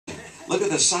Look at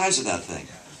the size of that thing.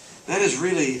 That is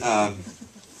really,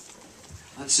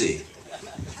 let's see.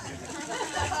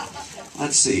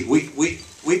 Let's see.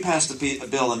 We passed a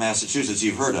bill in Massachusetts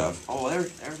you've heard of. Oh, there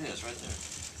it is, right there.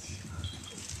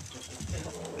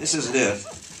 This isn't it,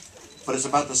 but it's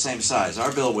about the same size.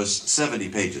 Our bill was 70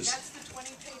 pages. That's the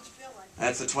 20-page bill.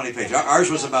 That's the 20-page.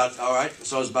 Ours was about, all right,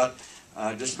 so it was about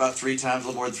just about 3 times, a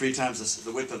little more than 3 times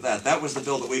the width of that. That was the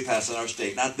bill that we passed in our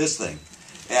state, not this thing.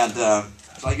 And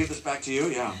shall I give this back to you?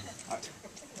 Yeah.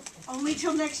 Only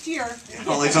till next year.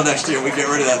 Only till next year we get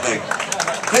rid of that thing.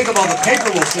 Think of all the paper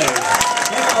we'll save.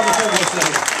 Think of all the paper we'll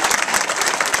save.